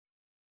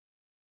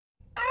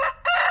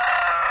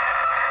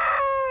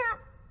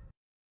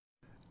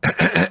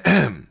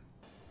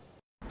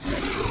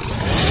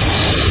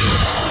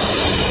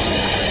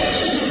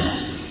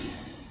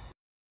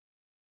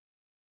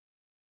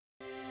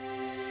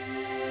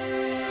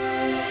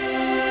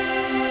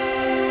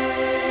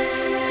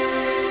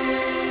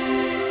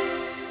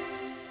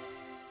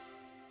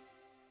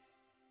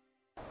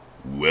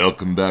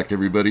Welcome back,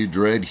 everybody.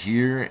 Dread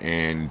here,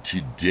 and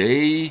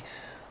today,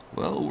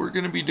 well, we're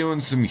going to be doing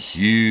some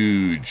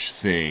huge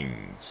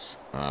things.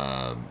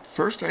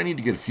 First, I need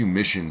to get a few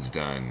missions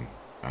done.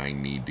 I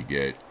need to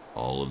get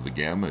all of the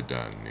gamma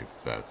done,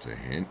 if that's a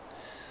hint.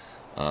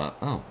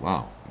 Oh,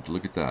 wow.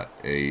 Look at that.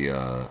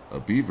 A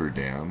beaver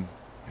dam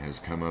has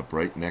come up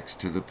right next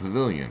to the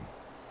pavilion.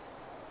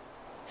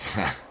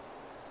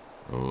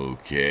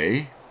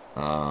 Okay.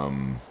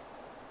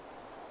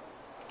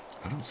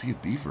 I don't see a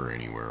beaver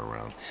anywhere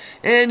around.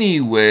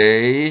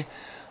 Anyway,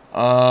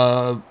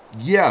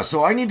 yeah,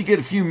 so I need to get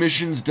a few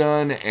missions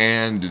done,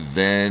 and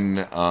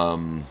then,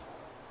 oh,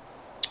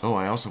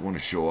 I also want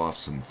to show off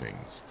some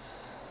things.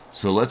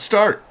 So let's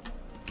start.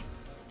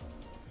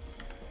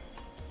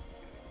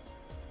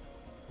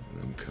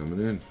 I'm coming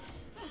in.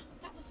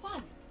 That was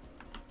fun.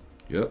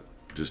 Yep,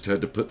 just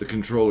had to put the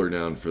controller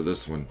down for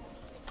this one.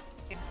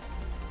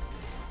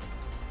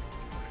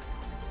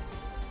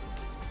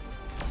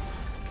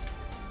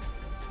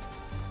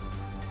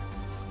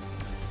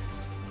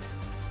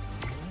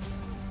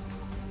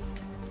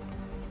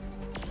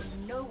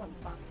 No one's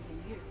faster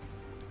than you.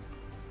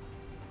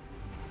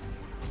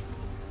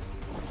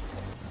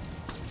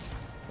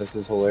 This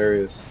is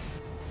hilarious.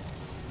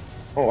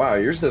 Oh wow,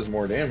 yours does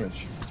more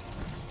damage.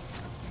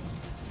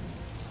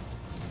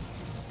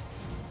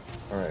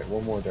 Alright,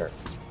 one more dart.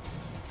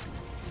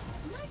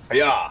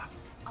 Yeah,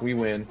 we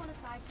win.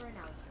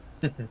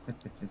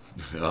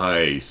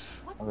 Nice.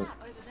 What's that over there?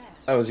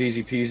 That was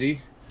easy peasy.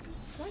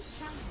 Those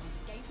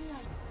champions gave me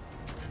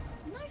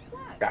a nice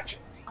work. Gotcha.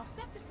 I'll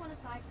set this one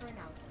aside for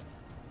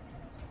analysis.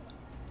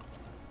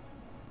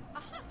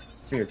 Aha!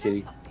 Come here,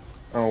 kitty.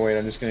 Oh wait,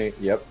 I'm just gonna,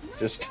 yep,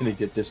 just gonna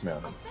get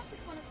dismounted. I'll set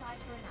this one aside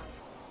for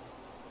analysis.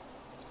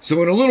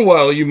 So in a little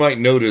while, you might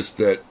notice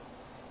that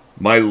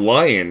my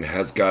lion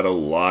has got a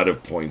lot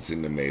of points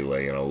into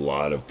melee and a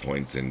lot of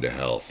points into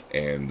health,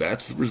 and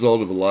that's the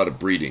result of a lot of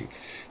breeding.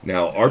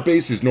 Now, our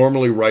base is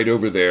normally right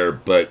over there,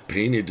 but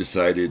Payne had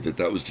decided that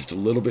that was just a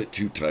little bit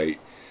too tight.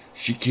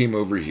 She came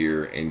over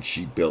here and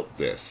she built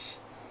this.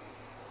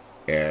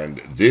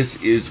 And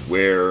this is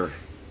where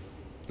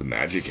the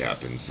magic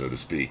happens, so to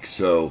speak.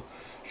 So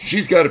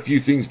she's got a few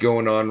things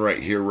going on right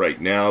here,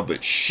 right now,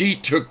 but she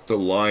took the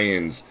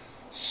lions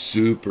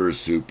super,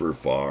 super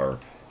far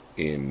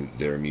in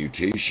their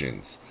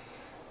mutations.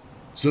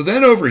 So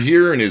then over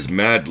here in his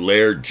mad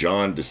lair,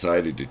 John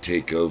decided to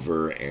take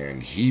over,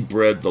 and he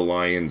bred the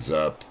lions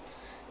up,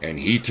 and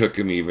he took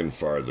them even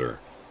farther.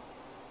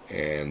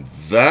 And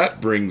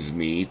that brings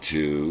me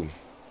to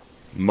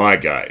my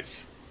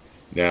guys.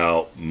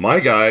 Now, my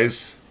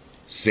guys,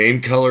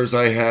 same colors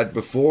I had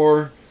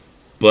before,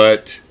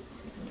 but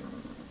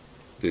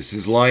this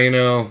is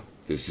Lionel,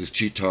 this is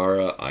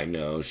Chitara. I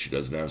know she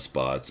doesn't have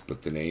spots,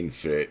 but the name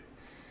fit.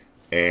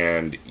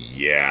 And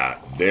yeah,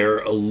 they're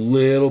a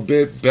little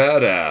bit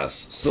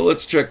badass. So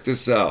let's check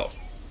this out.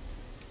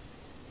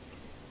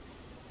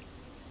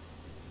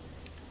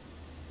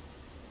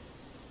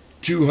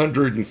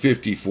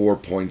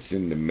 $254 points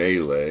into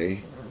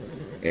melee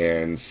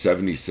and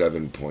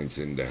 77 points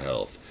into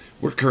health.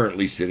 We're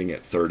currently sitting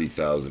at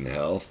 30,000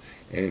 health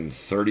and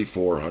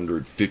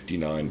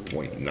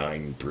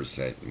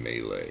 3,459.9%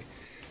 melee.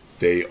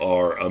 They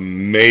are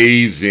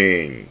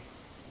amazing.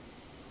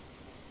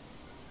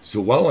 So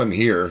while I'm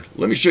here,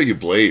 let me show you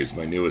Blaze,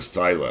 my newest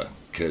Thyla,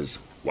 because,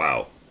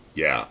 wow,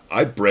 yeah,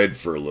 I bred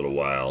for a little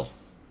while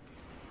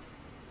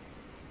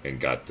and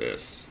got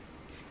this.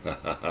 And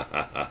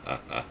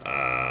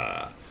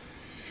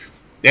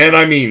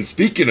I mean,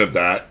 speaking of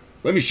that,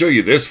 let me show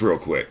you this real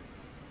quick.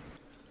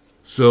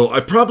 So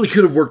I probably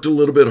could have worked a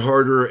little bit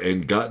harder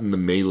and gotten the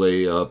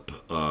melee up,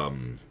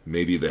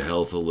 maybe the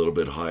health a little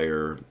bit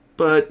higher.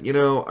 But, you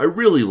know, I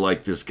really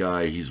like this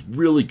guy. He's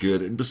really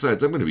good. And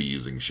besides, I'm going to be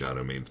using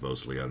Shadow Mains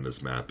mostly on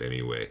this map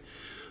anyway.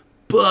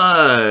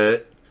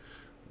 But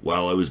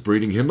while I was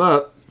breeding him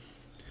up,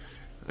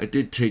 I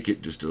did take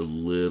it just a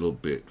little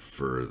bit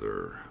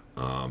further.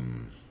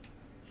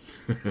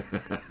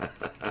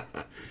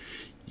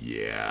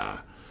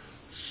 Yeah.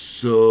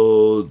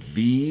 So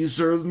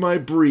these are my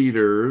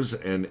breeders,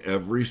 and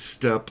every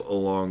step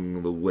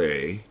along the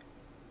way.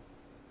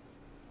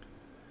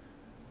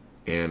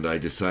 And I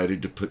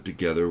decided to put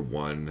together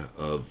one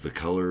of the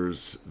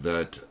colors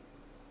that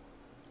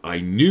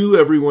I knew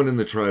everyone in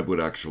the tribe would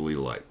actually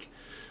like.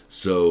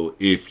 So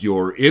if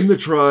you're in the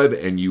tribe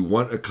and you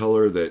want a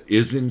color that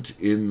isn't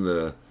in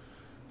the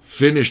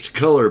finished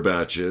color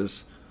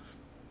batches,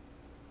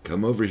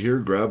 come over here,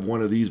 grab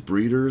one of these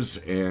breeders,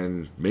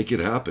 and make it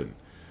happen.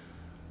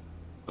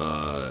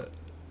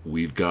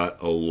 We've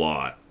got a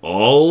lot.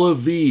 All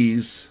of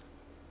these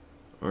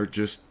are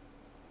just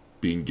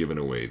being given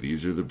away.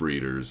 These are the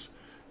breeders.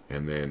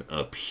 And then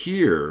up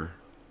here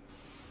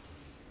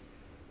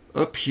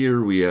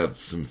we have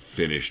some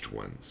finished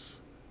ones.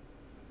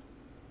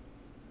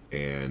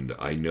 And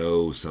I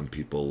know some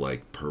people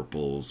like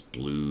purples,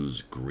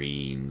 blues,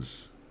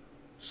 greens.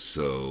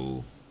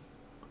 So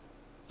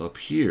up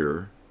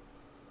here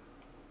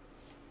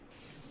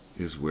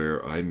is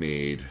where I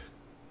made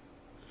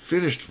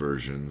finished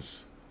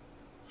versions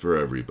for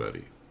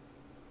everybody.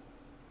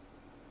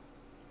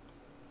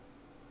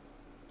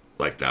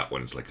 Like that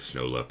one, it's like a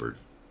snow leopard.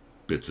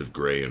 Bits of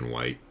gray and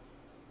white.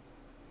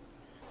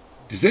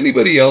 Does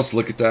anybody else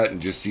look at that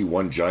and just see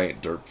one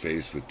giant dirt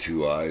face with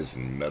 2 eyes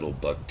and metal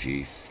buck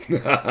teeth?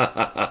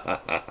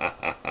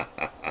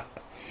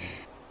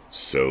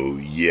 So,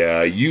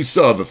 yeah, you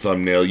saw the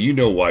thumbnail. You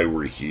know why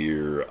we're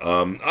here.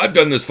 I've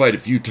done this fight a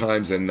few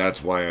times, and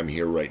that's why I'm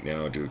here right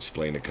now to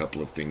explain a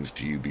couple of things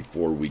to you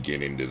before we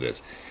get into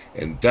this.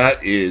 And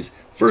that is,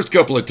 first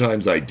couple of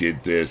times I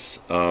did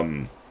this,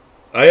 I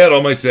had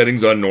all my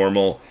settings on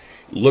normal.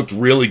 Looked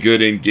really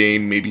good in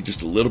game, maybe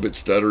just a little bit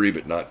stuttery,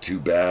 but not too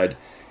bad.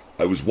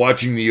 I was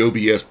watching the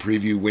OBS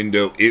preview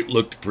window. It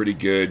looked pretty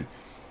good.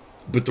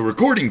 But the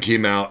recording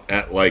came out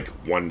at like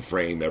 1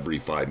 frame every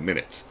 5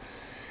 minutes.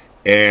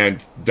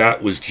 And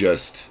that was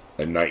just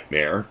a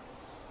nightmare.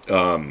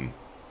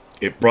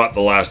 It brought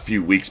the last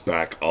few weeks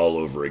back all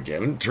over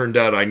again. And it turned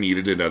out I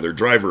needed another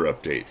driver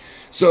update.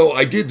 So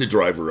I did the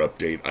driver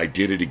update. I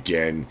did it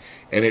again.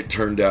 And it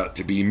turned out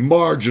to be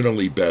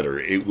marginally better.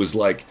 It was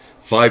like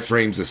 5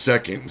 frames a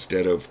second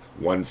instead of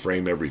 1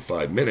 frame every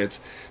 5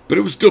 minutes. But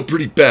it was still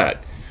pretty bad.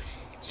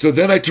 So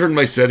then I turned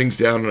my settings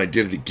down and I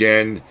did it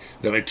again.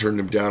 Then I turned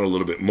them down a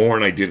little bit more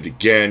and I did it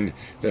again.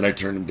 Then I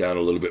turned them down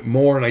a little bit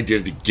more and I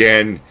did it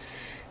again.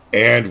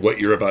 And what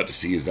you're about to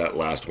see is that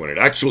last one. It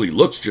actually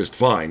looks just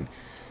fine.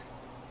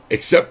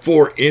 Except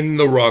for in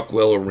the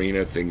Rockwell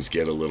arena, things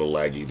get a little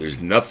laggy.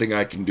 There's nothing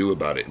I can do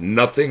about it.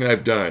 Nothing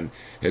I've done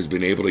has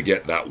been able to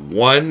get that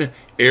one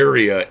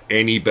area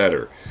any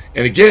better.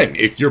 And again,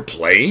 if you're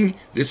playing,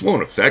 this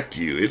won't affect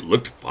you. It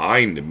looked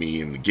fine to me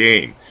in the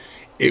game.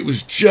 It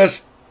was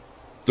just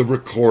the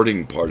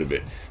recording part of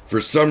it. For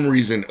some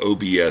reason,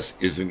 OBS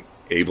isn't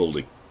able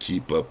to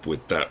keep up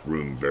with that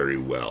room very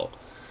well.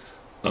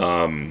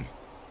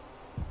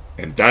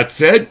 And that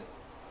said,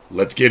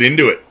 let's get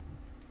into it.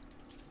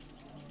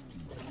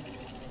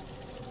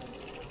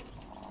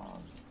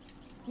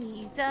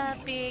 He's a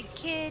big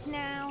kid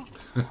now.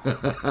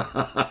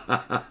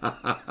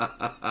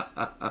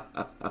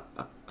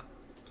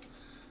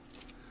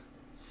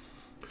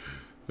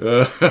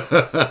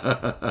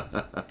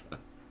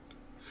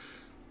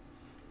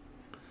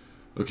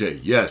 Okay,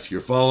 yes, you're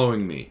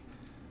following me.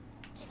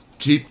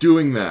 Keep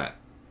doing that.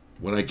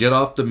 When I get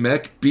off the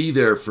mech, be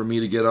there for me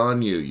to get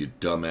on you, you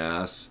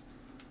dumbass.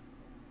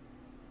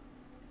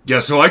 Yeah,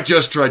 so I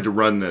just tried to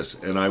run this,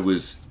 and I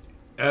was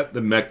at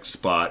the mech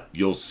spot.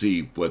 You'll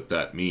see what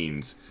that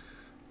means.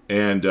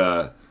 And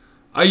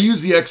I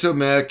use the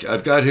exomech.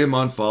 I've got him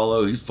on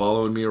follow. He's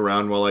following me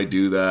around while I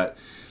do that.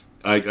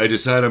 I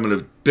decide I'm going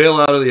to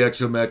bail out of the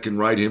exomech and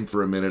ride him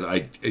for a minute.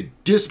 I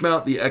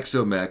dismount the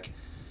exomech.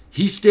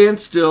 He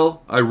stands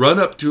still. I run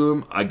up to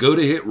him. I go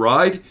to hit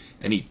ride,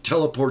 and he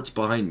teleports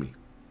behind me.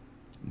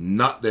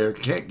 Not there.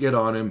 Can't get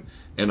on him,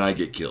 and I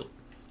get killed.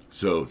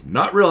 So,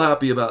 not real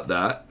happy about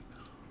that.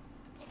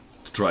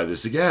 Let's try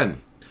this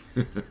again.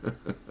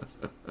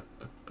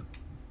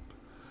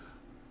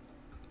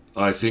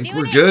 I think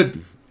we're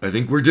good. I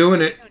think we're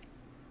doing it.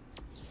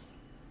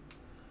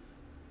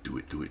 Do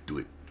it, do it, do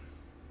it.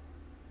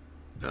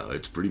 No,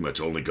 it's pretty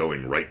much only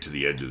going right to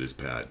the edge of this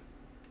pad.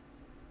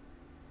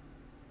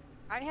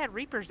 I had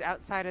Reapers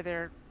outside of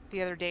there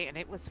the other day, and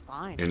it was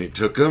fine. And it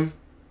took them?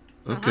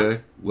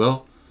 Okay.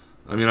 Well,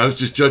 I mean, I was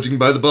just judging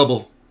by the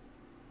bubble.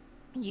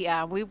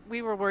 Yeah,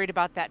 we were worried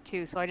about that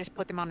too, so I just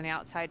put them on the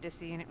outside to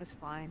see, and it was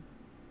fine.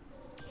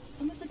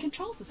 Some of the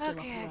controls are still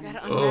Okay, I up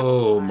gotta and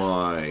Oh unwrap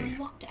my. running.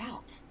 Locked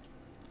out.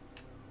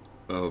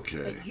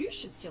 Okay. But you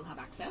should still have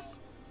access.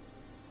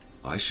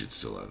 I should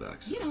still have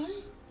access. You know,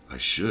 I In the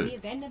should.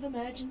 event of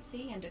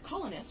emergency and a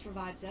colonist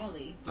revives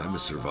early. I'm blah, a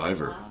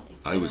survivor. blah,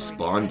 blah, I was etc.,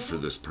 spawned for etc.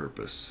 this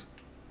purpose.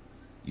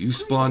 You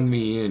spawned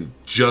me in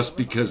just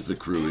because the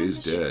crew And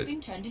is the ship's dead.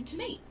 been turned into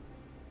meat.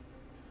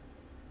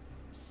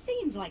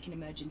 Seems like an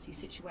emergency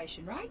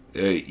situation, right?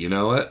 Hey, you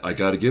know what? I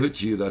gotta give it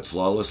to you. That's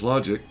flawless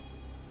logic.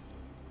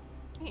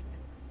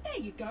 There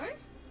you go.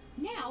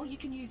 Now you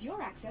can use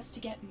your access to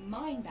get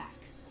mine back.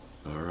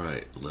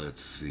 Alright,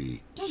 let's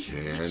see. Don't you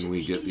Can mention we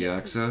the get the idiot.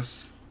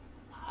 access?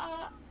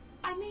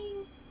 I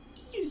mean,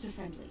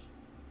 user-friendly.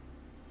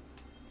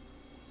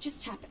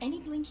 Just tap any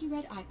blinky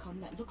red icon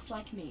that looks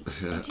like me.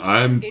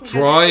 I'm It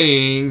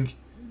trying.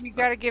 You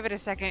gotta give it a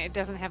second. It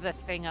doesn't have the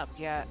thing up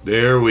yet.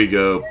 There we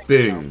go.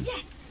 Bing.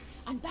 Yes!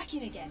 I'm back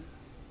in again.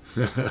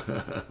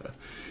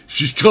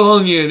 She's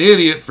calling you an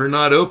idiot for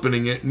not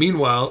opening it.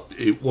 Meanwhile,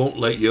 it won't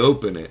let you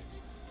open it.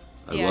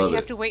 I Yeah, love you it.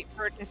 have to wait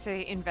for it to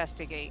say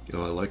investigate. I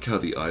like how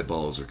the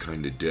eyeballs are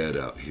kind of dead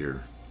out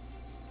here.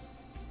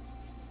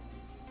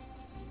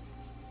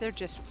 They're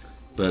just...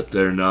 But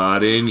they're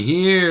not in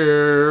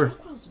here.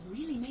 Rockwell's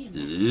really made a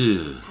mess of Ugh.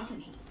 this,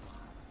 hasn't he?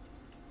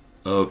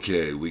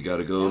 Okay, we got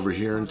to go over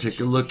here and take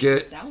a Salvageable look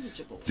should at... be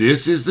salvageable.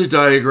 This is the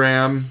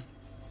diagram.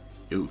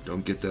 Ooh,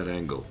 don't get that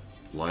angle.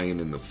 Lying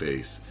in the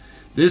face.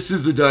 This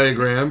is the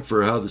diagram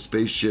for how the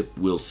spaceship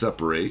will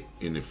separate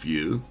in a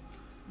few.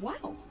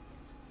 Wow.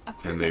 A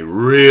And they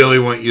program really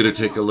want you to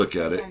set take a off look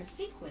at it. program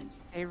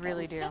sequence They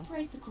really that will do.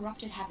 Separate the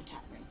corrupted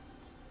habitat ring.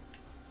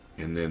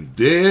 And then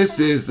this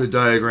is the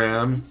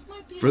diagram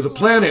for the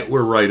planet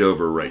we're right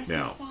over right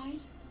now.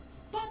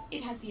 But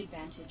it has the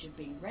advantage of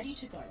being ready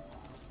to go.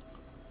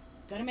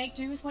 Gotta make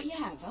do with what you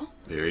have, huh?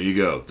 There you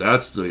go.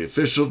 That's the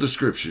official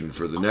description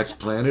for the next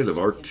planet of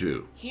Arc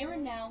 2. Here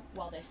and now,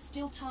 while there's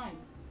still time.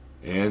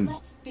 And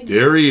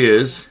there he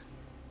is.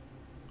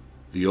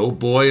 The old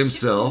boy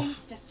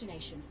himself.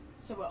 Destination,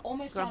 so we're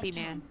almost Grumpy out of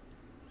time. man.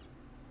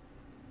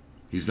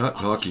 He's not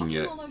After talking hopping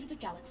yet. all over the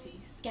galaxy,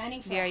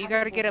 scanning for Yeah, a you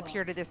gotta get habitable up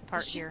here to world, this the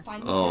part ship here.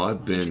 finally Oh, found I've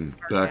one. been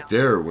back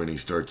there when he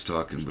starts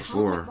talking We can't let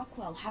before.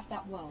 Rockwell have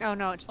that world, Oh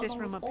no, it's this along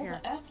room with up all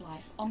here. the Earth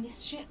life on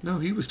this ship. No,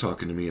 he was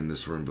talking to me in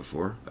this room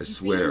before. I You've been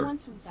swear.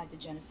 once inside the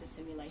Genesis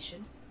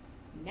simulation.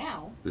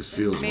 Now, This there's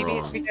feels Maybe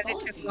wrong. it's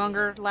because it took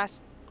longer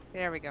last.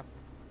 There we go.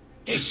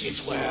 This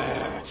is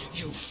where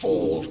you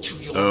fall to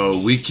your Oh,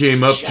 we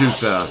came up too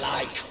just fast.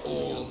 like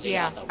all the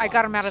Yeah, other I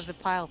got him out ones. of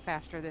the pile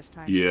faster this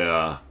time.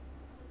 Yeah.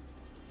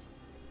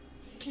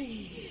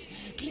 Please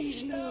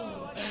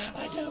no.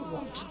 I don't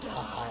want to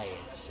die,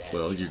 it said.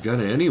 Well, you're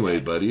gonna anyway,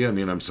 buddy. I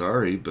mean, I'm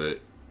sorry, but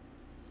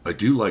I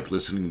do like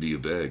listening to you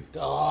beg. Go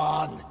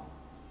on.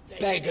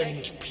 Beg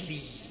and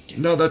plead.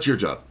 No, that's your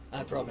job.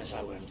 I promise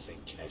I won't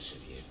think less of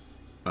you.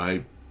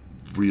 I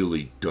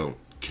really don't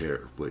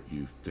care what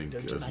you think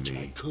Don't of imagine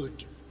I me.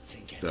 could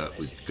think any That less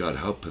would, of God, you.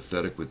 how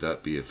pathetic would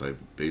that be if I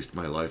based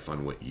my life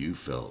on what you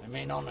felt? I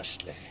mean,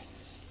 honestly,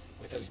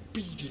 with those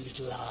beady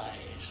little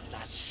eyes and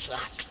that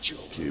slack jaw.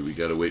 Okay, we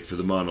gotta wait for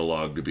the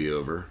monologue to be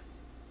over.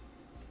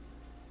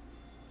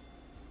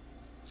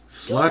 You're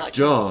Slack like a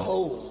jaw.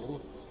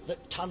 hole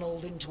that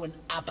tunneled into an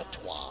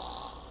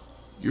abattoir.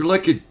 You're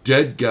like a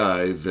dead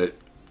guy that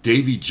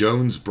Davy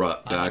Jones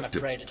brought I'm back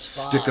afraid to it's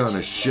stick far on too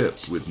a ship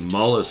late with for you to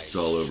mollusks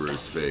try all over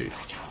his stumbling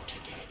face. back out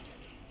again.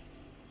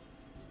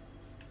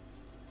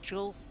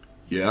 Jules,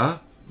 Yeah?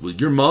 Well,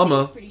 your He's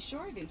mama. pretty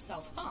sure of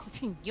himself, huh?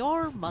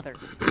 your mother.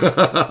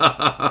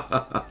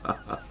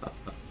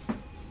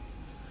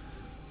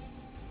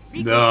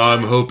 No,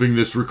 I'm hoping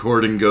this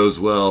recording goes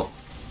well.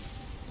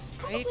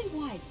 Right? Probably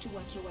wise to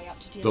work your way up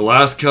to dinner. The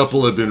last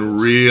couple have been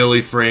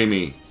really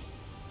framey.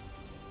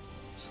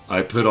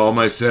 I put all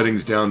my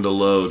settings down to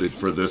low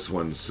for this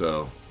one,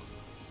 so...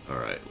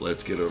 Alright,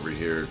 let's get over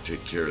here,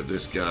 take care of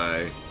this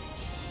guy.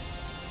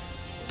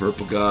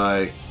 Purple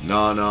guy.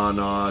 Nah, nah,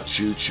 nah.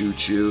 Choo, choo,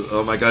 choo.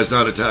 Oh, my guy's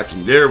not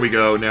attacking. There we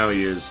go. Now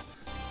he is.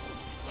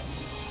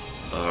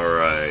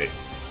 Alright.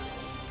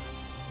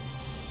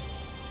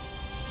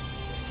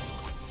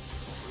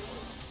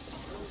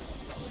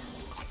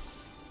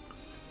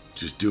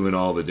 Just doing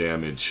all the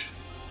damage.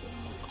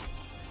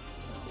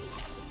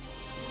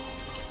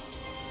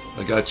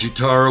 I got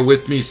Chitara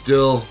with me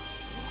still.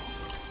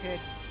 Good.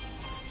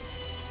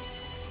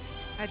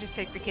 I just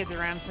take the kids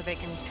around so they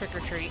can trick or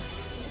treat.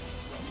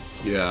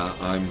 Yeah,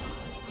 I'm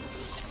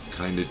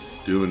kind of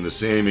doing the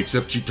same,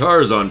 except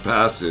Chitara's on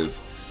passive.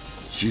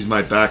 She's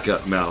my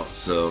backup mount,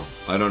 so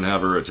I don't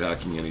have her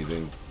attacking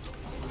anything.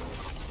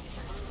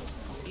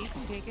 You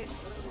can take it.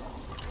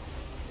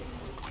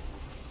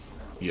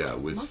 Yeah,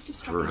 with Must have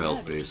struck her a health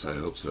nerve base, I when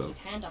he hope so. His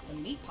hand up a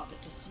meat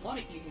puppet to swat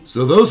at you himself.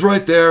 So those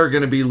right there are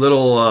going to be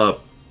little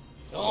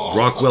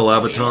Rockwell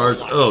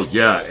avatars. Oh,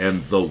 yeah,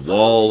 and the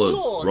wall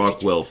of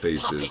Rockwell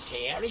faces.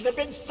 Puppeteer even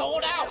been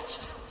thawed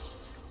out.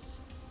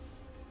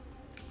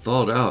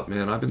 Thawed out,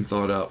 man. I've been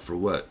thawed out for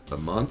what? A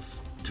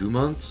month? 2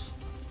 months?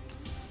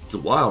 It's a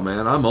while,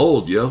 man. I'm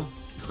old, yo.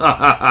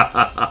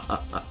 I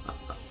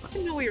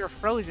didn't know we were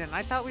frozen.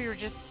 I thought we were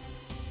just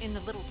in the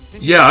little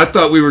simulator. Yeah, I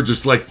thought we were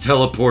just like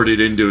teleported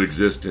into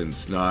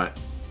existence, not...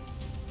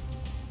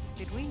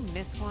 Did we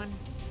miss one?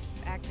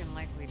 It's acting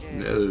like we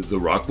did. The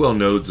Rockwell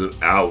node's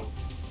out.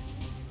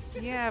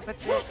 Yeah, but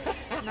it's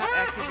not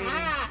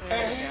activating.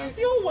 There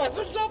we go. Your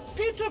weapons are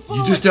pitiful.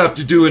 You just have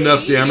to do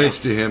enough damage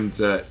to him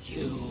that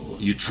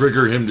you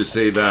trigger him to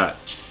say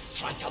that.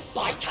 Trying to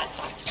bite at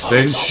the tongue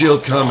Then of she'll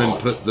a come and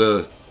god. put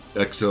the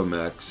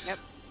exomex. Yep.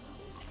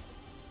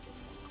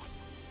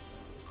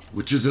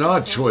 Which is an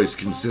odd choice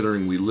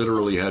considering we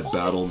literally had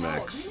battle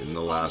mechs in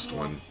the last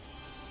one.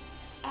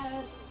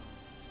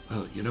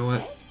 Oh, you know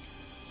what? Heads?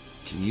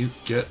 Can you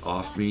get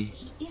off me?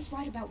 He is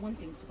right about one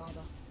thing,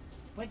 Survivor.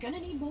 We're gonna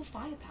need more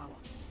firepower.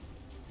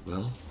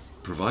 Well,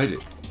 provide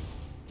it.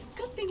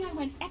 Good thing I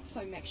went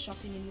exomech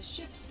shopping in the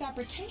ship's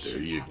fabrication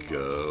There you catalog.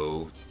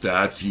 go.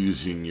 That's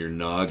using your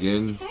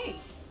noggin. Hey,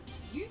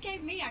 you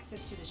gave me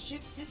access to the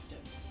ship's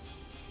systems.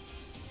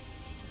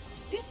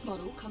 This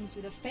model comes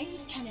with a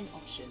phase cannon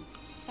option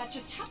that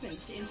just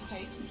happens to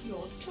interface with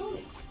yours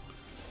truly.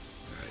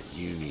 Alright,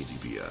 you need to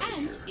be out of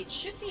And here. it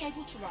should be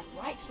able to run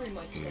right through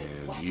most of those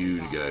And weapon you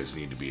blasts. guys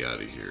need to be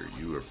out of here.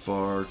 You are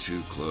far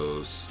too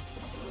close.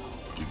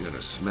 You're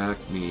gonna smack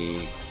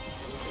me.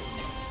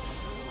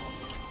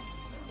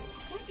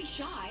 Don't be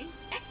shy.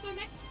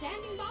 Exomech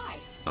standing by.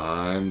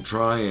 I'm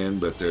trying,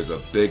 but there's a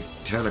big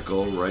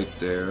tentacle right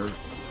there.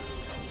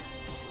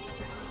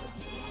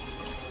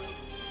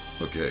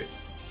 Okay,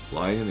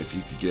 Lion, if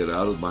you could get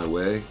out of my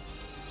way.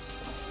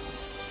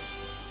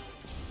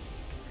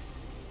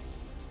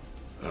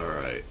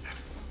 Alright.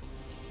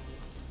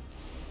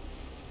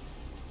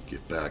 Get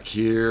back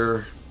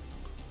here.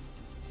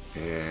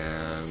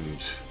 And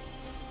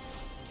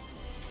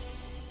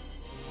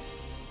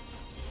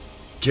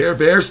Care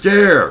Bear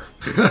Stare.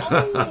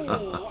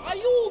 Oh,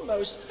 I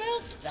almost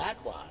felt that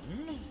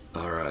one.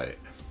 All right.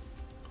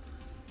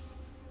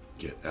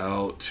 Get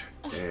out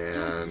Don't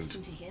and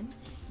listen to him.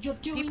 You're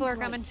doing People are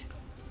great. coming.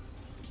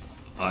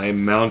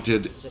 I'm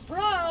mounted.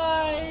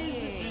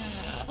 Surprise!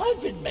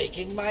 I've been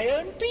making my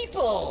own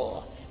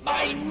people.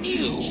 My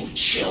new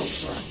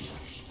children.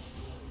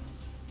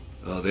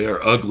 Oh, they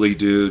are ugly,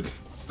 dude.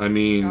 I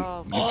mean,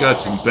 Oh. you've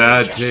got some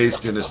bad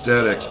taste in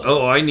aesthetics.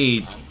 Oh, I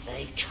need Aren't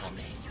they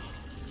coming?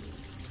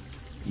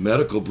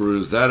 medical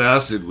brews. That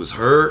acid was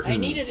hurt. I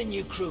needed a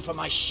new crew for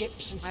my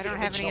ship since I the don't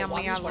have any original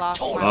on me, ones I were lost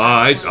torn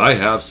mine. to I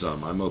have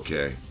some. I'm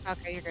okay.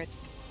 Okay, you're good.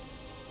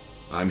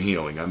 I'm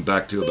healing. I'm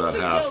back to about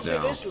Something half tells me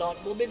now. this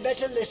lot will be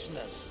better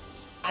listeners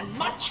and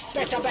much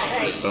better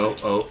behaved.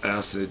 Oh,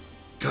 acid.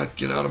 God,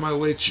 get out of my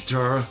way,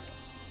 Chitara.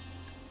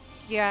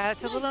 Yeah,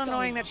 it's a Nice little going,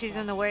 annoying that she's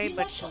in the way, We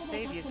but left she'll all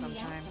their save you guts on the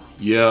sometimes. outside.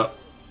 Yeah.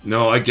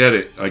 No, I get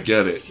it. I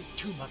get Is it. it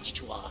too much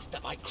to ask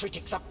that my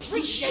critics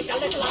appreciate a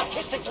little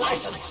artistic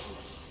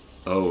license?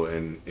 Oh,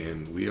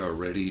 and we are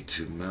ready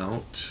to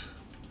mount.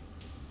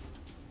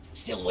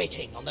 Still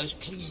waiting on those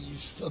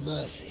pleas for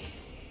mercy.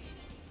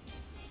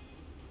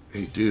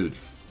 Hey, dude.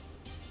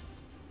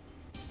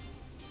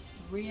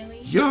 Really?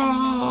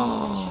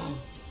 Yeah.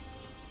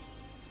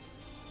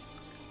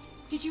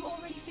 Did you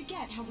already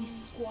forget how we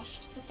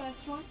squashed the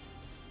first one?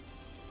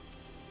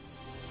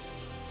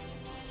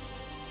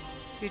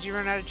 Did you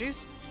run out of juice?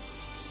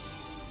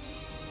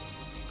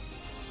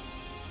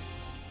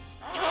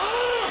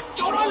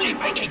 You're only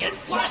making it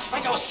worse for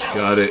yourself.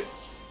 Got it.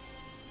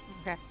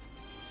 Okay.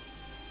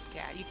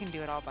 Yeah, you can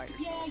do it all by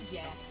yourself.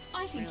 Yeah.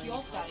 I think Really?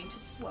 you're starting to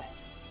sweat.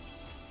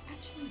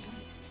 Actually,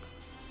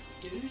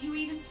 wait. Do you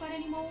even sweat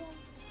anymore?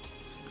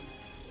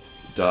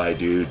 Die,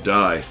 dude.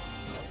 Die.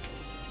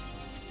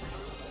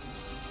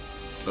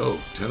 Oh,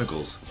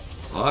 tentacles.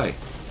 Hi.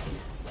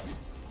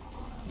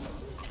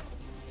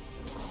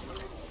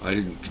 I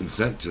didn't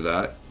consent to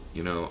that.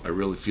 You know, I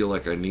really feel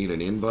like I need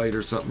an invite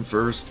or something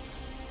first.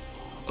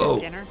 Oh,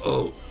 dinner?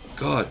 oh,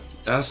 God.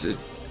 Acid.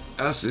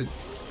 Acid.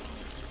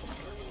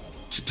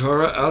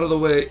 Chitara, out of the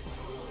way.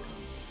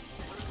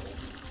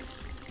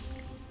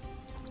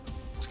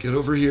 Let's get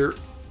over here.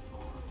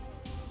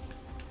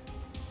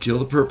 Kill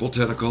the purple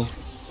tentacle.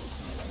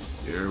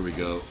 There we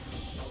go.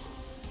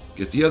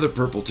 Get the other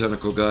purple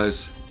tentacle,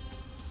 guys.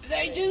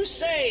 They do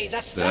say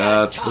that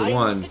That's the third time's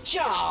one. the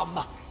charm.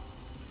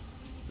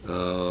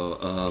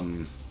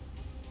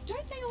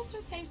 Don't they also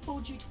say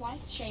fooled you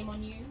twice, shame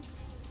on you?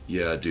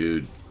 Yeah,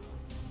 dude.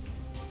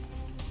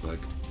 Like,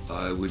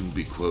 I wouldn't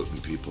be quoting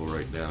people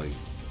right now.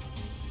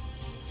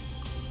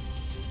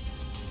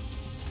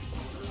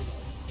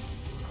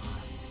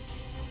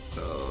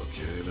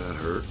 Okay, that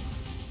hurt.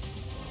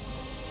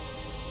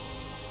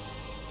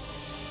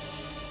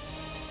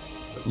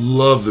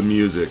 Love the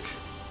music.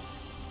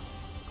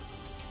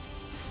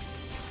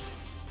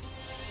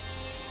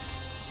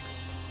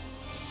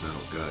 No,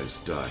 guys,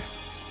 die.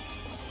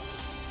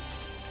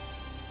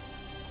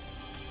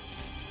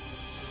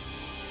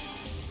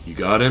 You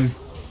got him?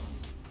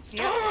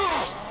 Yep.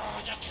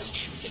 Just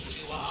who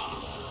think you are.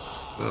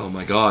 Oh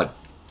my god.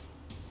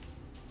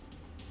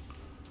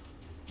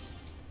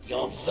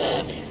 You're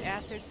vermin.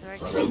 Acid so I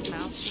can get them out.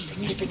 Rodents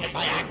nipping at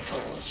my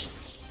ankles.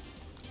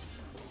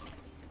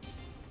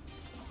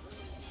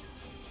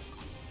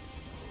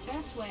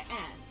 First we're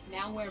ants,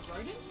 now we're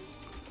rodents?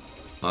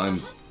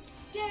 I'm...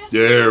 Definitely.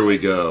 There we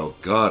go.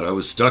 God, I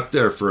was stuck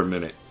there for a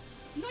minute.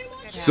 No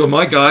more So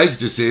my guy's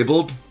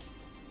disabled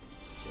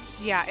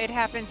Yeah, it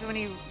happens when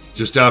you.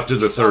 just after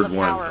the Use all third the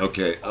one. power.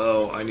 Okay.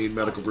 Oh, I need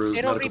medical brews,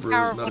 It'll medical brews,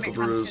 repower when medical it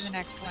comes to brews. the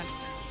next one.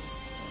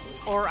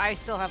 Or I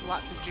still have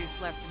lots of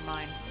juice left in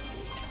mine.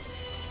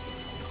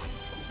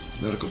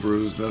 Medical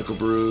brews, medical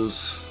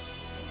brews.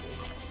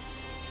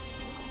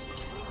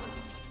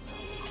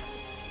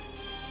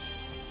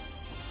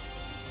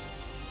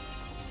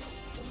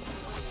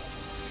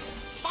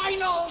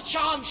 Final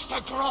chance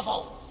to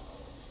grovel.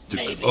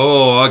 Maybe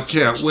Oh, I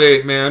can't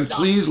wait, man.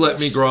 Please let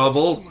me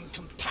grovel. human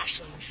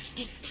compassion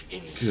deep Good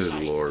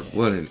inside. lord,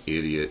 what an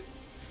idiot.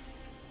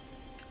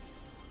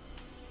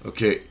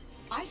 Okay,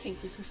 I think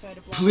we prefer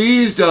to blow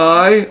please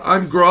die.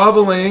 I'm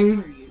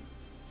groveling.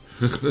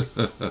 through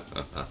you.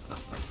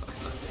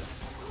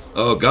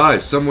 Oh,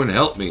 guys, someone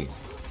help me.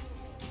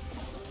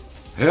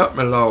 Help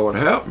me, Lord,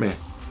 help me.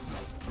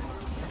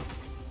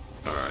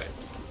 Alright.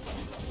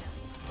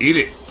 Eat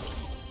it.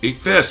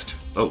 Eat fist.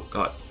 Oh,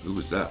 God, who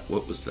was that?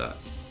 What was that?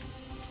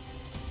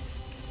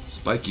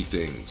 Spiky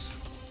things.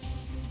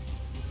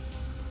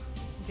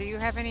 Do you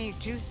have any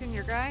juice in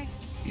your guy?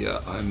 Yeah,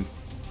 I'm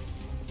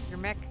Your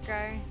mech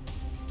guy?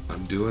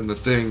 doing the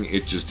thing.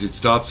 It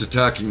stops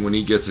attacking when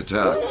he gets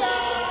attacked.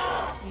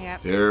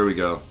 Yep. There we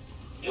go.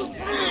 You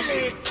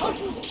really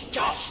couldn't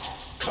just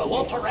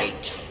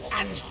cooperate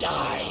and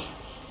die.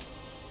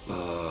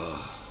 No,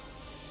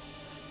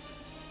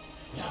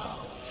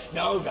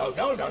 No,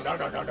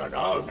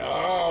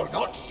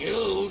 not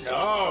you,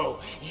 no.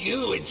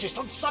 You insist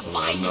on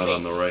surviving. I'm not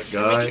on the right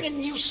You're guy. making a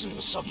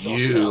nuisance of You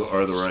yourself.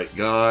 are the right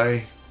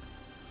guy.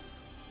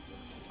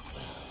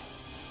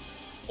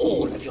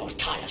 All of your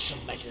tiresome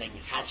meddling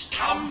has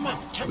come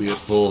to We at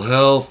nothing. full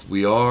health.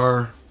 We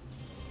are.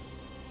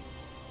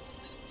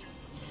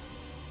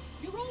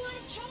 You're all out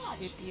of charge.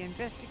 Hit the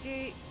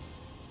investigate.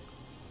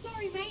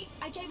 Sorry, mate.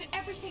 I gave it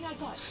everything I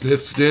got.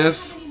 Sniff, I sniff.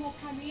 don't have any more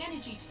primary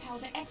energy to power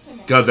the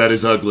exomet. God, that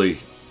is ugly.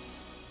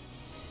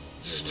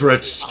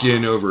 Stretched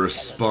skin over a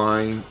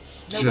spine.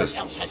 No one Just.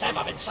 else has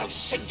ever been so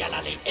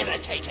singularly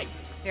irritating.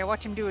 Yeah,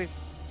 watch him do his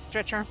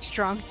stretch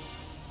Armstrong.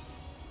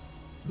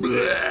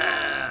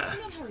 Bleh.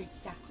 Not her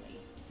exactly.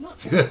 Not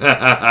but maybe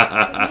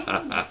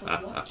enough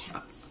for what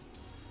counts.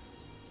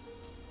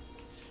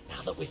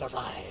 Now that we've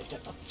arrived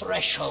at the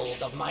threshold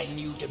of my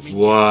new dominion,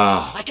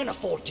 Wow. I can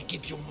afford to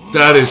give you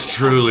That is my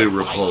truly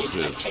undivided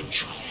repulsive.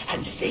 attention.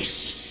 And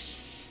this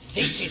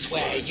is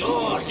where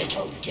your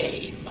little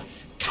game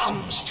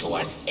comes to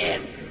an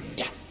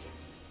end.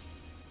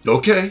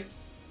 Okay.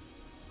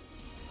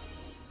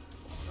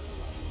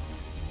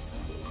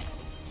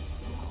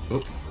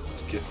 Oh,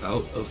 let's get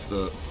out of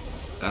the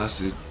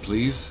acid,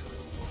 please.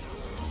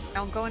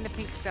 Don't go into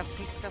pink stuff.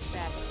 Pink stuff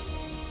bad.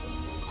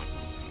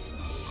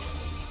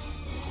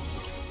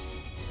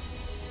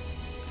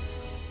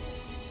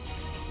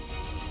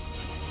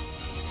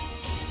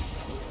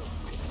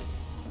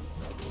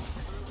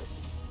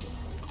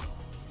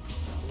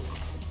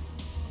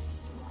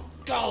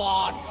 Go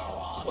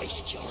on,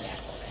 waste your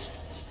efforts.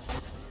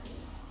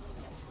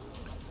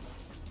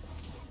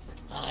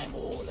 I'm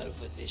all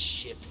over this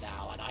ship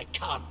now, and I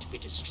can't be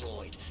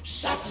destroyed.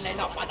 Certainly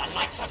not by the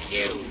likes of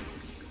you.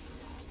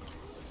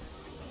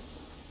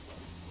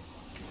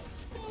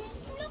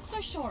 Not so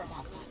sure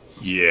about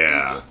that.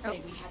 Yeah. You did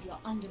say we have your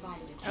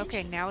undivided attention.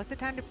 Okay, now is the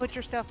time to put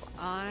your stuff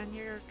on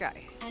your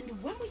guy. And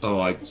when we Oh,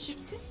 took I- the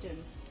ship's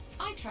systems,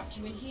 I trapped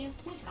you in here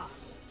with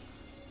us.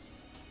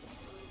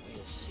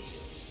 We'll see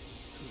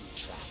who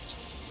trapped you.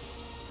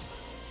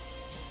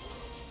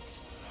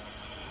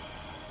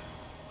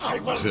 I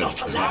will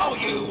not allow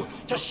you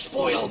to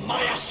spoil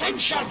my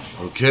ascension.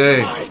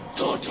 Okay. My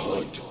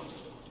godhood.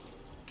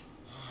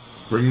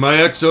 Bring my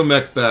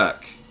exomech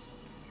back.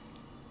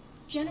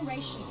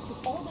 Generations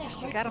put all their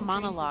hopes They got a and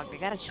monologue. They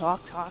dreams gotta into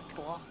talk. Talk,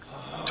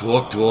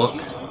 talk. You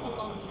don't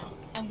belong here,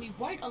 and we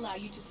won't allow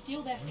you to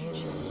steal their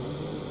future.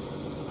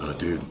 Oh,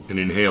 dude, an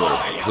inhaler,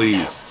 I am their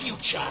please.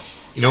 future.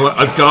 You know what?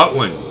 I've got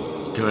one.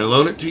 Can I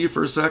loan it to you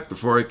for a sec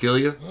before I kill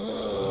you?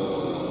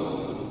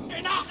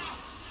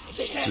 Enough. This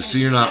Just ends so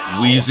you're not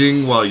now.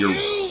 wheezing while you're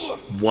You,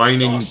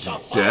 whining your to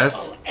survival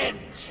death.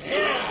 ends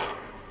here.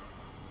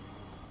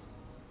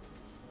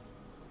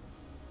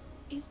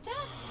 Is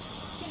that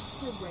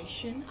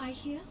desperation I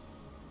hear?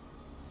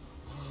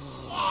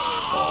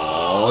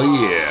 Oh,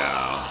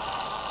 yeah.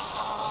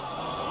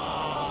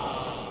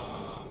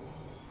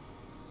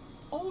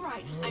 All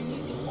right, I'm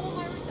using all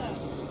my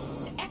reserves.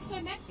 The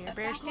exomex Care are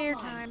Bear back stare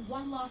online time.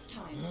 one last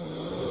time.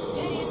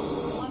 Get in,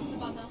 plus the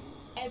bugger,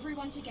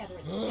 everyone together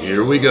at the same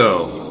Here we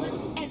go.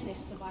 Let's end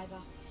this, Survivor.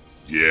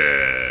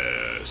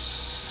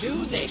 Yes.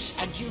 Do this,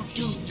 and you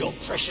do your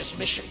precious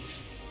mission.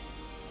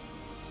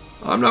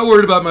 I'm not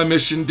worried about my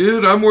mission,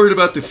 dude. I'm worried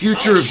about the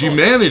future of I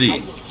humanity.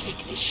 will take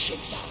this ship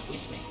down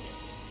with me.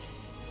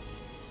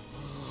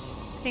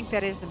 I think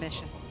that is the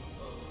mission.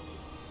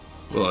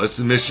 Well, it's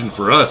the mission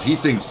for us. He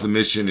thinks the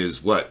mission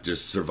is what?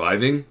 Just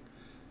surviving?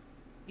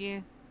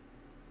 Yeah.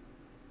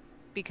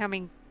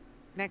 Becoming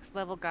next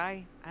level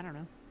guy. I don't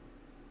know.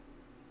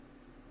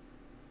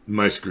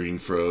 My screen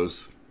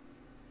froze.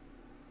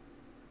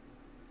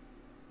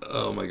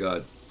 Oh my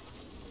god.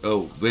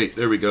 Oh, wait,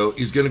 there we go.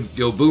 He's gonna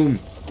go boom.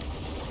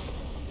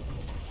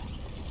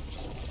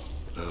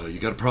 You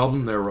got a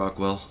problem there,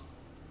 Rockwell?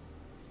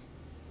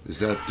 Is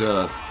that,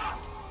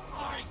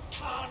 I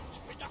can't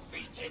be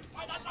defeated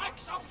by the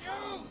likes of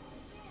you.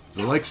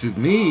 the likes of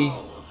me?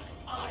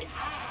 I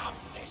have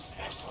this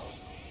vessel,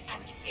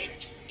 and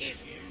it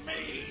is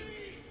me.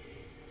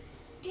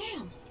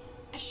 Damn!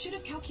 I should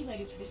have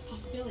calculated for this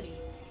possibility.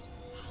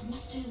 I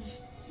must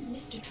have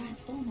missed a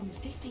transform on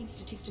the 15th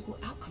statistical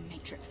outcome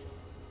matrix.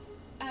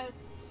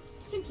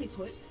 Simply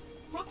put,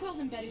 Rockwell's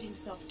embedded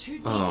himself too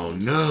deep Oh,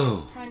 into no. the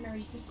ship's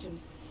primary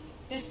systems.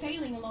 They're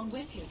failing along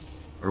with him.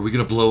 Are we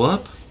gonna blow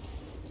up? There's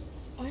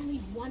only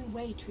one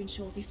way to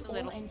ensure this all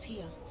little. ends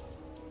here.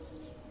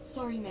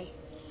 Sorry, mate.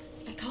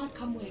 I can't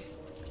come with.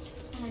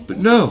 And I'm But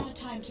almost no. out of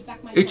time to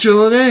back myself up.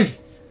 HLNA!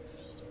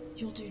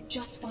 You'll do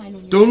just fine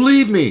on your Don't own.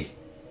 leave me!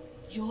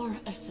 You're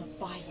a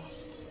survivor.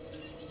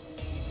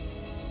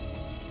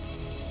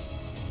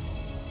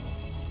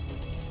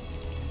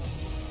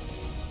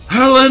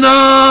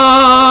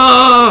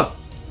 Helena!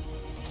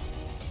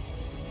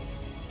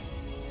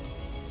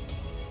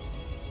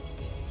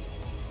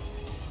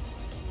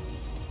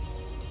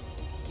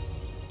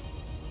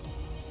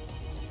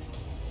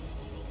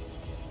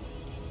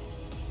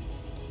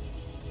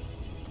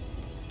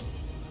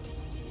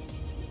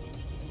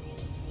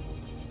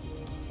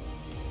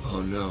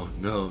 Oh, no,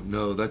 no,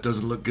 no. That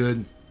doesn't look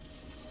good.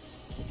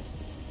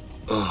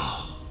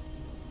 Oh.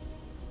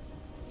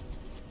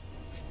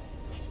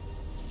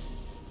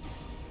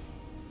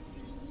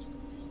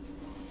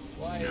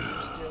 Why are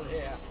you still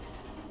here?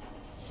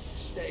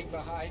 Staying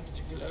behind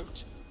to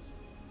gloat?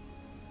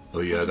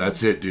 Oh, yeah,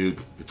 that's it, dude.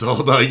 It's all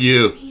about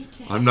you.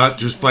 I'm not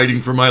just fighting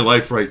for my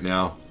life right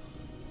now.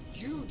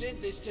 You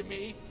did this to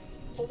me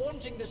for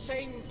wanting the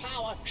same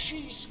power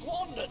she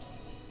squandered.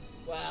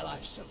 Well,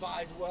 I've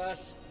survived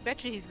worse.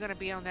 Bet you he's gonna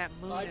be on that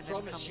moon. I and then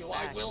promise come you,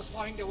 back. I will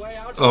find a way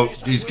out Oh, of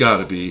this. he's got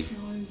to be.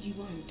 No, you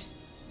won't.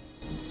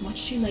 It's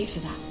much too late for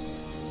that.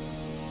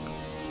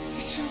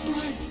 It's so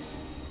bright.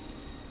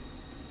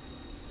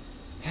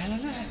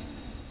 Helena.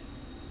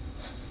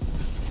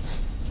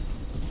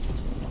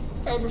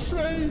 I'm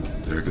afraid.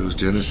 There goes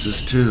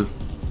Genesis, too.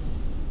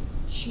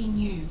 She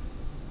knew.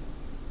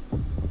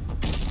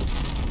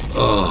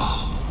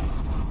 Oh.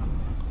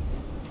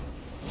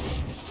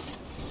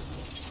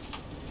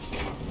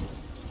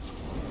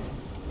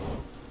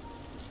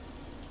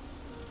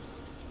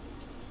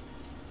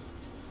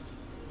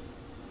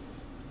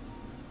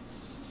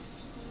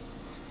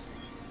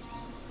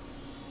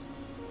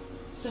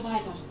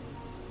 Survivor,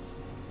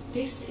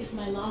 this is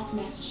my last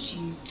message to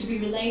you, to be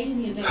relayed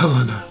in the event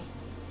Helena. of my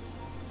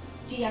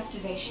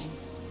deactivation.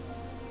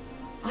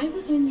 I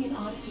was only an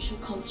artificial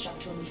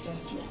construct when we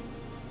first met.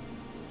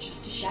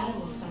 Just a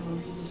shadow of someone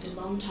who lived a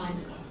long time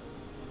ago.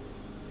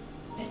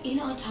 But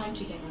in our time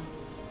together,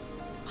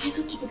 I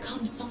got to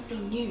become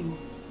something new.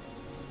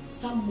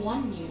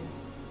 Someone new.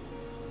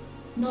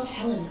 Not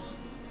Helena.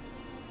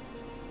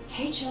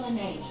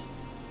 HLNA.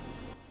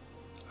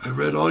 I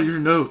read all your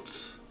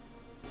notes.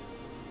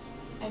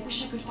 I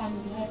wish I could find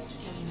the words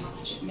to tell you how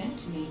much it meant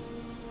to me.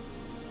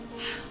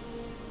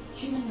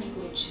 Human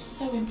language is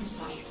so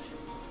imprecise.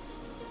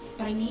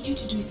 But I need you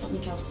to do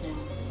something else now.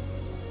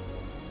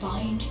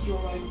 Find your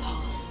own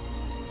path.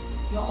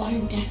 Your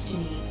own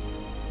destiny.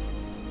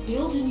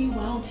 Build a new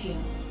world here.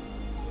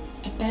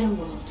 A better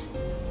world.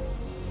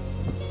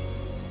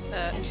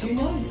 And who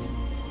knows?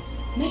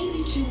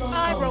 Maybe two lost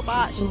Hi, souls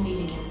robot. can still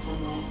meet again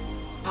somewhere.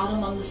 Out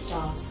among the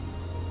stars.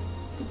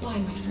 Goodbye,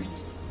 my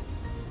friend.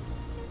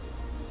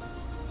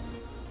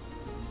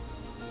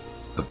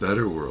 A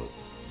better world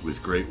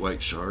with great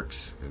white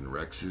sharks and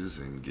Rexes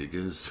and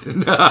Gigas.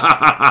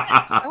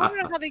 I want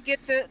to know how they get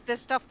the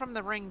stuff from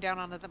the ring down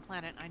onto the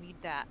planet. I need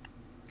that.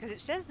 Because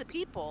it says the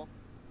people,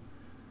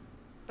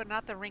 but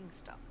not the ring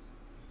stuff.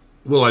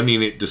 Well, I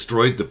mean, it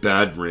destroyed the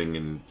bad ring,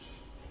 and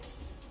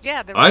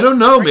Yeah, I don't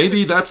know.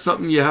 Maybe that's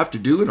something you have to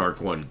do in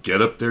Arc 1.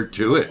 Get up there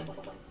to it.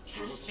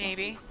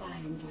 Maybe.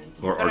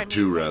 Or But I Arc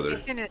 2, mean, rather.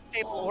 It's in a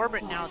stable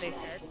orbit now, they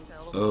said.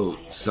 So. Oh,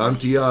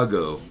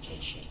 Santiago.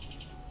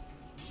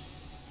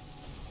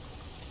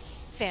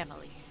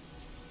 Family.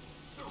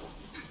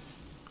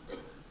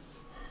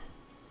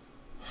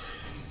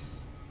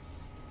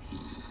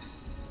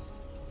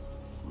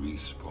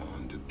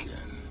 Respawned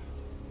again.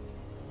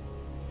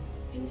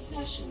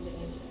 Insertion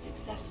maneuver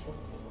successful.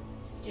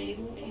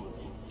 Stable orbit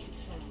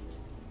confirmed.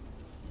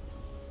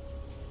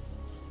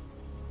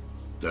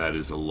 That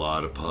is a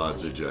lot of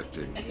pods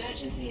ejecting.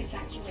 Emergency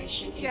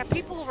evacuation. Yeah,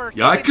 people were.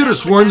 Yeah, I could have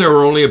sworn there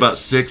were only about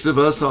 6 of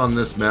us on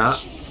this map.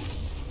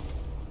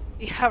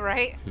 Yeah,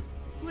 right?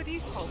 Who are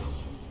these folks?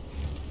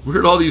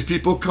 Where'd all these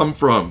people come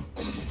from?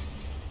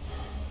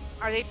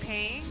 Are they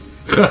paying?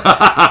 Something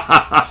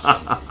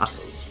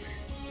tells me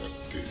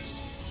that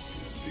this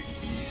is the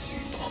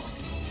easy part.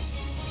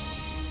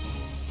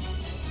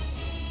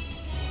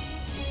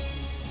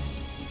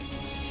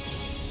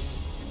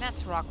 And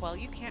that's Rockwell.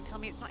 You can't tell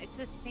me it's not. It's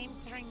the same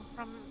thing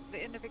from the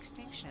end of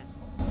Extinction.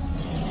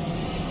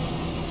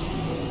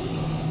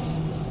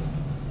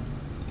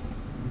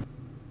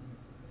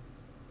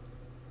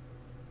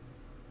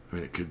 I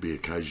mean, it could be a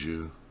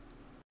kaiju.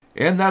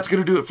 And that's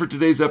going to do it for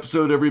today's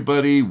episode,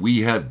 everybody.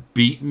 We have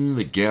beaten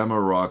the Gamma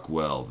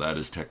Rockwell. That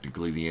is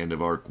technically the end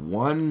of Arc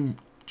 1,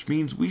 which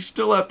means we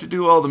still have to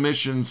do all the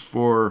missions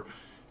for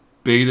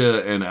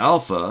Beta and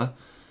Alpha,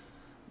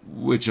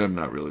 which I'm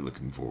not really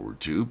looking forward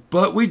to.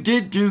 But we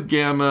did do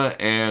Gamma,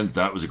 and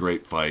that was a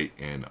great fight.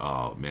 And,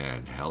 oh,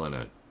 man,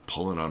 Helena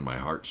pulling on my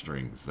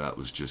heartstrings. That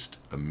was just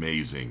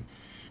amazing.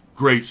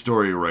 Great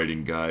story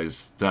writing,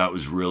 guys. That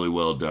was really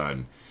well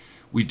done.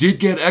 We did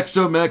get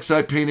Exomex.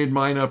 I painted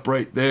mine up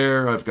right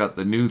there. I've got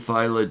the new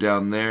Thyla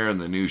down there and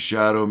the new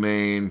Shadow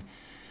Mane.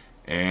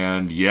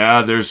 And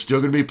yeah, there's still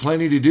going to be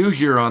plenty to do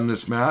here on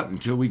this map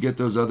until we get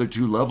those other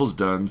 2 levels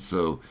done.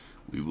 So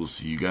we will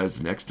see you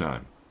guys next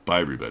time. Bye,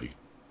 everybody.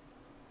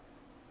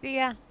 See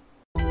ya.